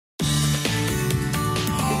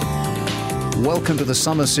Welcome to the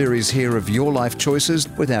summer series here of Your Life Choices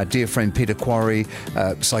with our dear friend Peter Quarry,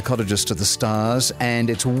 psychologist to the stars.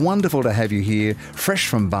 And it's wonderful to have you here, fresh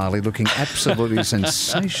from Bali, looking absolutely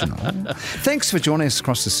sensational. Thanks for joining us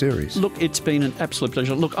across the series. Look, it's been an absolute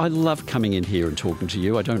pleasure. Look, I love coming in here and talking to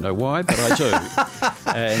you. I don't know why, but I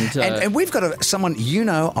do. And we've got someone,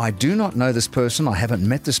 I do not know this person. I haven't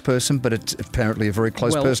met this person, but it's apparently a very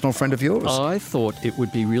close personal friend of yours. I thought it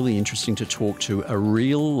would be really interesting to talk to a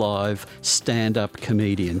real live stand-up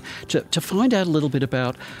comedian to find out a little bit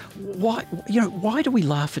about why do we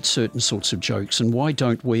laugh at certain sorts of jokes and why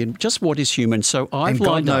don't we, and just what is human. So I've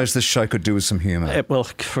God knows this show could do with some humour. Well,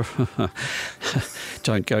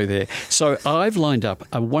 don't go there. So I've lined up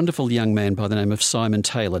a wonderful young man by the name of Simon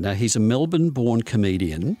Taylor. Now, he's a Melbourne-born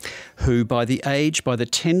comedian who by the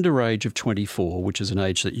tender age of 24, which is an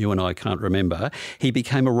age that you and I can't remember, he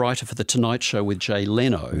became a writer for The Tonight Show with Jay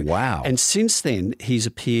Leno. Wow. And since then, he's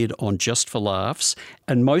appeared on Just for Laughs,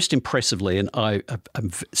 and most impressively, and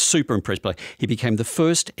I'm super impressed by, he became the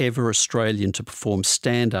first ever Australian to perform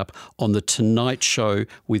stand-up on The Tonight Show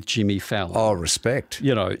with Jimmy Fallon. Oh, respect.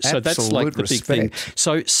 So that's like the big thing.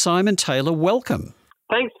 So Simon Taylor, welcome.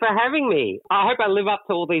 Thanks for having me. I hope I live up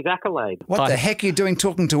to all these accolades. What the heck are you doing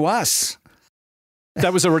talking to us?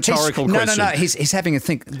 That was a rhetorical question. No. He's having a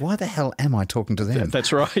think, why the hell am I talking to them?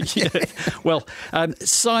 That's right. Yeah. Well,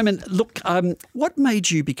 Simon, look, what made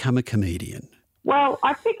you become a comedian? Well,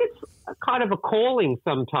 I think it's kind of a calling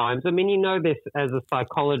sometimes. I mean, you know this as a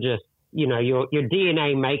psychologist, your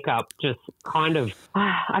DNA makeup just kind of,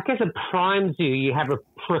 I guess it primes you. You have a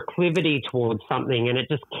proclivity towards something and it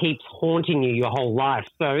just keeps haunting you your whole life.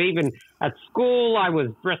 So even at school, I was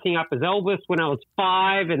dressing up as Elvis when I was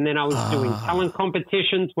 5, and then I was doing talent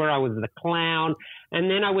competitions where I was the clown. And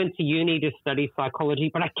then I went to uni to study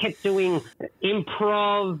psychology, but I kept doing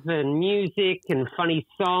improv and music and funny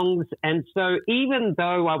songs. And so even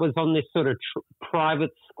though I was on this sort of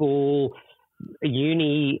private school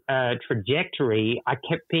uni trajectory, I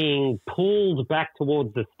kept being pulled back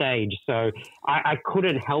towards the stage. So I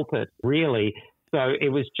couldn't help it, really. So it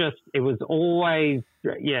was always,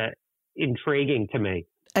 intriguing to me.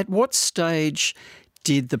 At what stage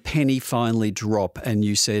did the penny finally drop and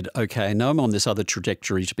you said, okay, I know I'm on this other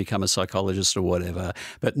trajectory to become a psychologist or whatever,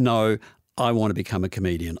 but no, I want to become a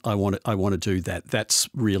comedian. I want to do that. That's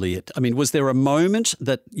really it. I mean, was there a moment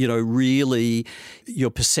that, really your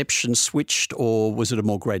perception switched, or was it a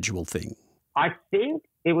more gradual thing? I think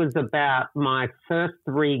it was about my first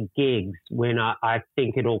 3 gigs when I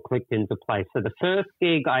think it all clicked into place. So the first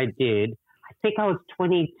gig I did, I think I was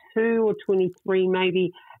 22 or 23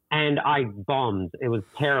 maybe, and I bombed. It was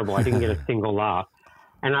terrible. I didn't get a single laugh.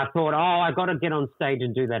 And I thought, I got to get on stage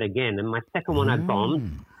and do that again. And my second one I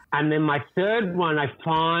bombed. And then my third one, I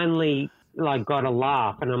finally got a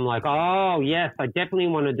laugh, and I'm like, oh yes, I definitely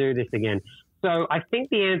want to do this again. So I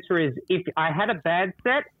think the answer is, if I had a bad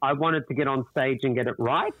set, I wanted to get on stage and get it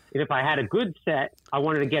right. And if I had a good set, I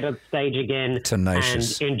wanted to get on stage again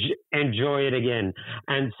Tenacious. and enjoy it again.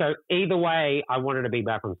 And so either way, I wanted to be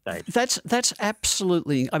back on stage. That's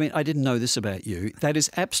absolutely, I mean, I didn't know this about you. That is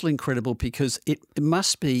absolutely incredible, because it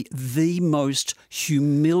must be the most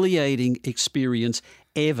humiliating experience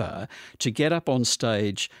ever to get up on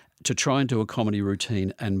stage to try and do a comedy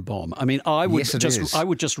routine and bomb. I mean, I would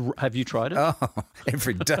have you tried it? Oh,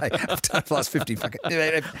 every day. I've done it for the last 50 for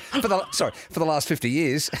the last 50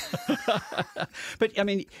 years. But I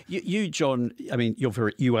mean, you John, I mean,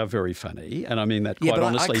 you are very funny, and I mean that quite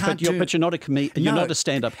honestly. But you're not a comedian. You're not a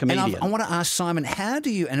stand-up comedian. And I want to ask Simon, how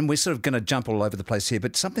do you? And we're sort of going to jump all over the place here,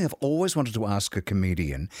 but something I've always wanted to ask a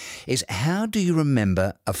comedian is, how do you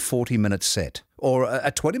remember a 40-minute set or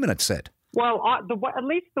a 20-minute set? Well, at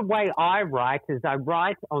least the way I write is I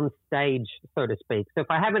write on stage, so to speak. So if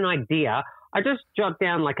I have an idea, I just jot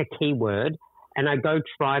down like a keyword and I go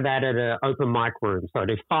try that at an open mic room. So I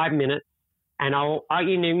do 5 minutes, and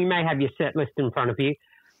you may have your set list in front of you,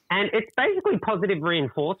 and it's basically positive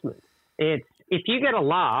reinforcement. If you get a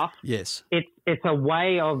laugh, yes, it's a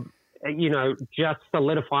way of just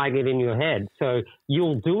solidifying it in your head. So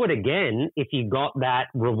you'll do it again if you got that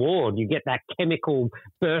reward. You get that chemical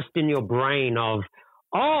burst in your brain of,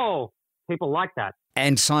 people like that.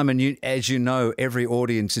 And Simon, as you know, every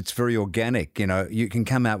audience, it's very organic. You can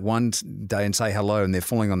come out one day and say hello and they're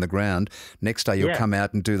falling on the ground. Next day you'll come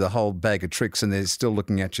out and do the whole bag of tricks and they're still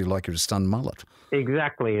looking at you like you're a stunned mullet.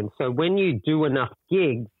 Exactly. And so when you do enough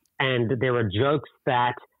gigs and there are jokes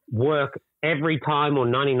that work every time or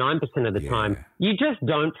 99% of the time, you just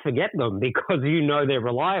don't forget them because you know they're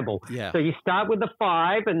reliable. Yeah. So you start with the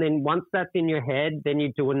 5, and then once that's in your head, then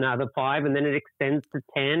you do another 5, and then it extends to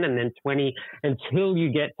 10 and then 20 until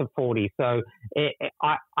you get to 40. So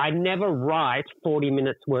I never write 40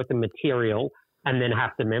 minutes worth of material and then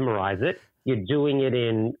have to memorize it. You're doing it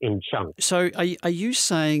in chunks. So are you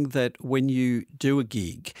saying that when you do a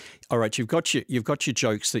gig, all right, you've got your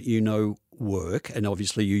jokes that you know work, and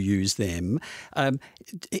obviously you use them. At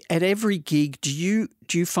every gig, do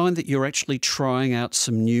you find that you're actually trying out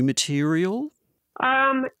some new material?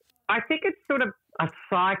 I think it's sort of a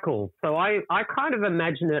cycle. So I kind of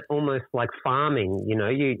imagine it almost like farming. You know,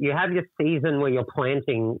 you have your season where you're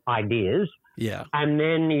planting ideas. Yeah. And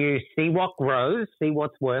then you see what grows, see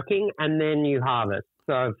what's working, and then you harvest.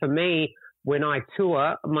 So for me, when I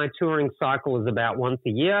tour, my touring cycle is about once a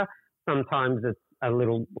year. Sometimes it's a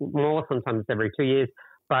little more, sometimes it's every 2 years.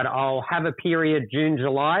 But I'll have a period, June,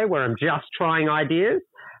 July, where I'm just trying ideas.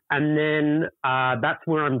 And then that's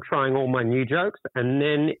where I'm trying all my new jokes. And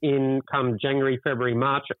then come January, February,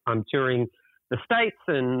 March, I'm touring the States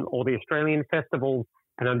and all the Australian festivals.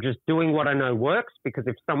 And I'm just doing what I know works, because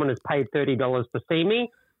if someone has paid $30 to see me,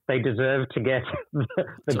 they deserve to get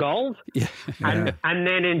the gold. Yeah. And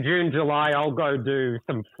then in June, July, I'll go do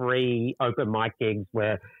some free open mic gigs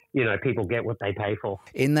where, you know, people get what they pay for.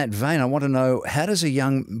 In that vein, I want to know, how does a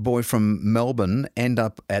young boy from Melbourne end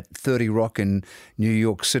up at 30 Rock in New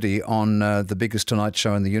York City on the biggest Tonight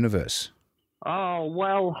Show in the universe? Oh,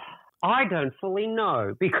 well, I don't fully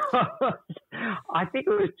know, because I think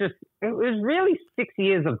it was really 6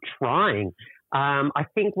 years of trying. I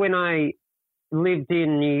think when I lived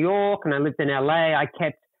in New York and I lived in LA, I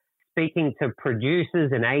kept speaking to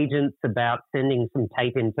producers and agents about sending some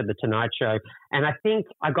tape into the Tonight Show. And I think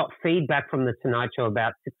I got feedback from the Tonight Show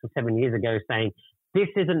about 6 or 7 years ago saying, this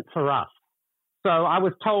isn't for us. So I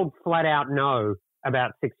was told flat out no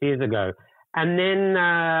about 6 years ago. And then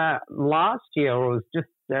last year, or it was just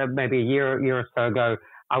maybe a year or so ago,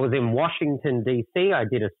 I was in Washington, D.C. I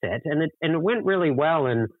did a set, and it went really well.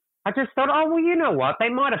 And I just thought, oh, well, you know what? They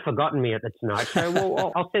might have forgotten me at the Tonight Show.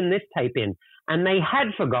 Well, I'll send this tape in. And they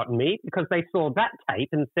had forgotten me because they saw that tape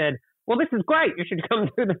and said, well, this is great. You should come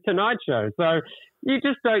do the Tonight Show. So you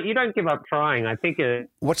don't give up trying. I think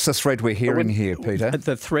What's the thread we're hearing here, Peter?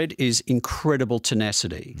 The thread is incredible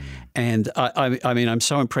tenacity. And I mean, I'm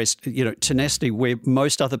so impressed, you know, tenacity where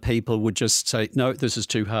most other people would just say, no, this is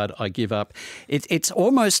too hard, I give up. It's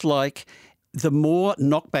almost like the more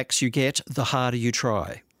knockbacks you get, the harder you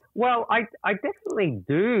try. Well, I definitely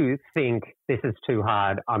do think this is too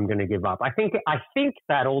hard, I'm going to give up. I think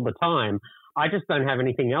that all the time. I just don't have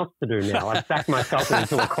anything else to do now. I've backed myself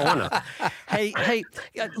into a corner. Hey,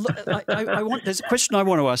 look, there's a question I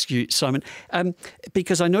want to ask you, Simon,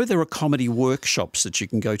 because I know there are comedy workshops that you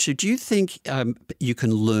can go to. Do you think you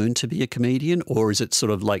can learn to be a comedian, or is it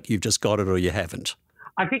sort of like you've just got it or you haven't?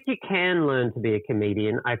 I think you can learn to be a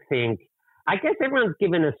comedian. I guess everyone's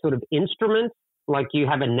given a sort of instrument, like you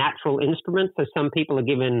have a natural instrument. So some people are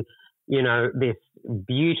given, you know, this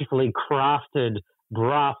beautifully crafted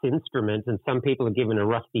brass instrument, and some people are given a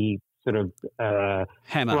rusty sort of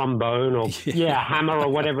hammer, trombone, or hammer, or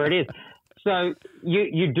whatever it is. So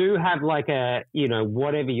you do have like a, you know,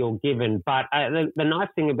 whatever you're given. But the nice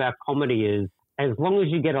thing about comedy is, as long as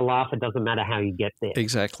you get a laugh, it doesn't matter how you get there.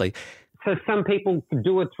 Exactly. So some people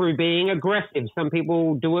do it through being aggressive. Some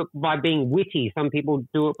people do it by being witty. Some people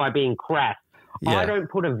do it by being crass. Yeah. I don't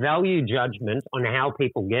put a value judgment on how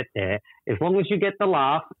people get there. As long as you get the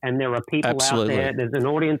laugh and there are people Absolutely. out there, there's an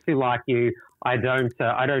audience who like you. I don't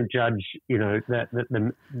judge, you know,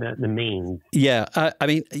 the means. Yeah, I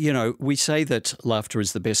mean, you know, we say that laughter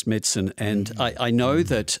is the best medicine, and I know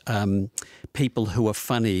that people who are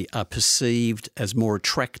funny are perceived as more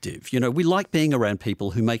attractive. You know, we like being around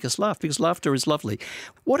people who make us laugh because laughter is lovely.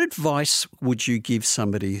 What advice would you give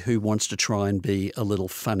somebody who wants to try and be a little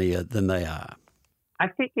funnier than they are? I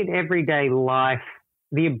think in everyday life,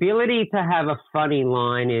 the ability to have a funny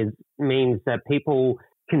line means that people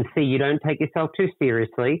can see you don't take yourself too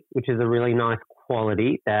seriously, which is a really nice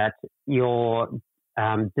quality, that you're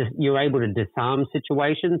able to disarm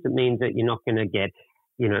situations. It means that you're not going to get,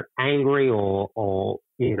 you know, angry or,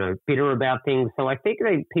 you know, bitter about things. So I think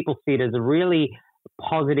that people see it as a really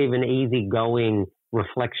positive and easygoing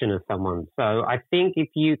reflection of someone. So I think if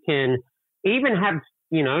you can even have,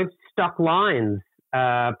 you know, stuck lines,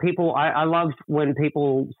 I love when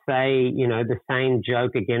people say, you know, the same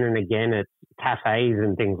joke again and again at cafes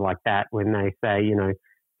and things like that, when they say, you know,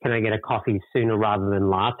 can I get a coffee sooner rather than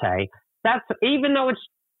latte? That's, even though it's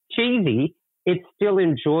cheesy, it's still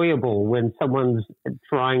enjoyable when someone's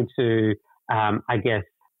trying to I guess,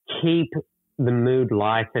 keep the mood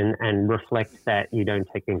light and reflect that you don't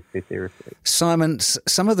take things too seriously. Simon,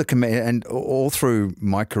 some of the and all through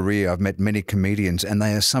my career, I've met many comedians, and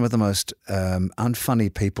they are some of the most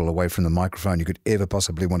unfunny people away from the microphone you could ever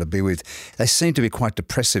possibly want to be with. They seem to be quite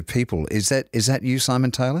depressive people. Is that you,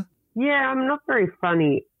 Simon Taylor? Yeah, I'm not very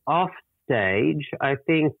funny off stage. I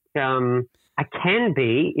think I can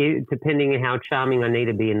be, depending on how charming I need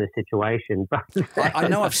to be in the situation. But I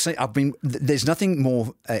know there's nothing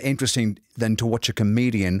more interesting than to watch a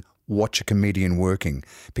comedian working,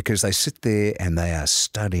 because they sit there and they are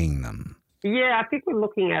studying them. Yeah, I think we're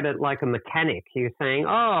looking at it like a mechanic. You're saying,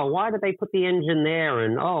 oh, why did they put the engine there?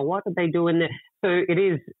 And, oh, what did they do in there? So it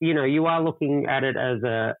is, you are looking at it as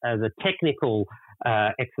a technical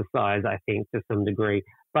exercise, I think, to some degree.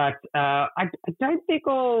 But I don't think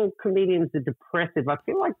all comedians are depressive. I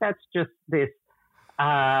feel like that's just this...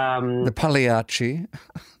 the Pagliacci.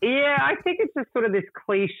 Yeah, I think it's just sort of this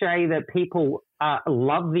cliche that people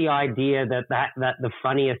love the idea that the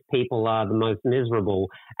funniest people are the most miserable,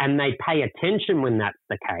 and they pay attention when that's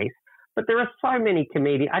the case. But there are so many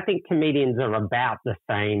comedians. I think comedians are about the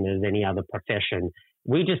same as any other profession.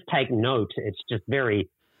 We just take note.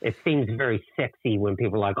 It seems very sexy when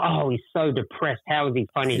people are like, oh, he's so depressed. How is he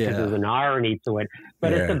funny? Because there's an irony to it.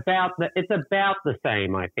 But it's about the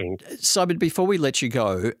same, I think. Simon, before we let you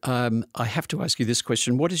go, I have to ask you this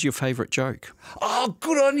question. What is your favourite joke? Oh,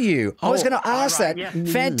 good on you. I was going to ask that. Yeah.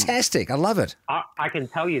 Fantastic. I love it. I can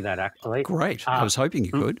tell you that, actually. Great. I was hoping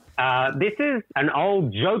you could. This is an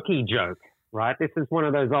old jokey joke, right? This is one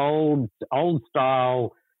of those old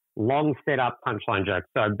style, long set up punchline jokes.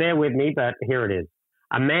 So bear with me, but here it is.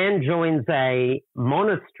 A man joins a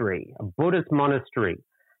monastery, a Buddhist monastery.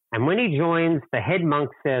 And when he joins, the head monk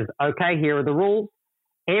says, okay, here are the rules.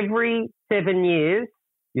 Every 7 years,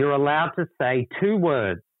 you're allowed to say 2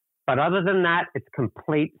 words. But other than that, it's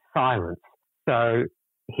complete silence. So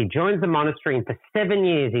he joins the monastery, and for 7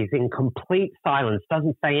 years, he's in complete silence,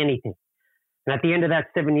 doesn't say anything. And at the end of that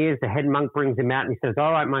 7 years, the head monk brings him out and he says,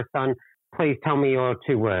 all right, my son, please tell me your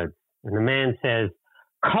 2 words. And the man says,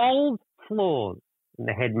 cold floors. And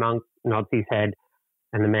the head monk nods his head,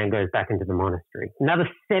 and the man goes back into the monastery. Another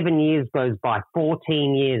 7 years goes by,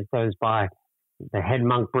 14 years goes by. The head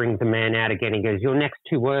monk brings the man out again. He goes, your next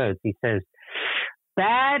 2 words. He says,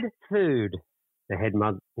 bad food. The head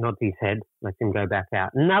monk nods his head, lets him go back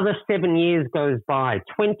out. Another 7 years goes by.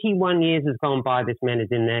 21 years has gone by. This man is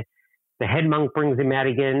in there. The head monk brings him out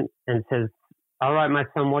again and says, all right, my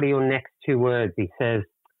son, what are your next 2 words? He says,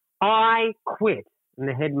 I quit. And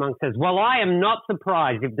the head monk says, well, I am not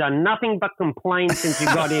surprised. You've done nothing but complain since you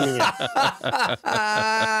got in here.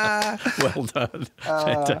 Well done.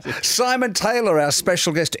 Simon Taylor, our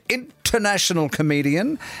special guest, international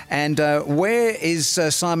comedian. And where is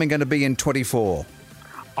Simon going to be in 24?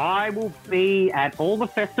 I will be at all the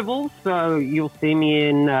festivals. So you'll see me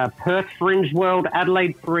in Perth Fringe World,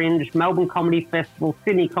 Adelaide Fringe, Melbourne Comedy Festival,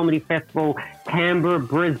 Sydney Comedy Festival, Canberra,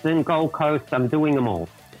 Brisbane, Gold Coast. I'm doing them all.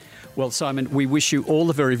 Well, Simon, we wish you all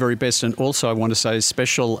the very, very best. And also I want to say a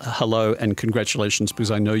special hello and congratulations,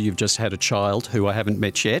 because I know you've just had a child who I haven't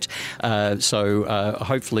met yet. So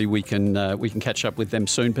hopefully we can catch up with them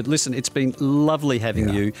soon. But listen, it's been lovely having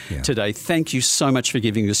you today. Thank you so much for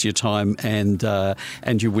giving us your time and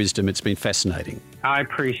your wisdom. It's been fascinating. I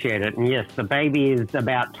appreciate it. And yes, the baby is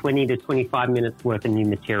about 20 to 25 minutes worth of new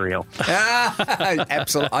material.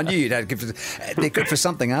 Absolutely. I knew you'd have to. They're good for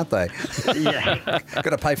something, aren't they? Yeah.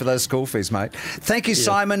 Got to pay for those school fees, mate. Thank you,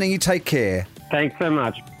 Simon, and you take care. Thanks so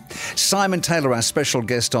much. Simon Taylor, our special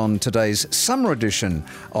guest on today's summer edition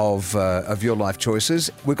of Your Life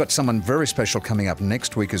Choices. We've got someone very special coming up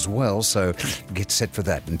next week as well, so get set for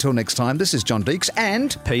that. Until next time, this is John Deeks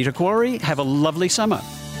and Peter Quarry. Have a lovely summer.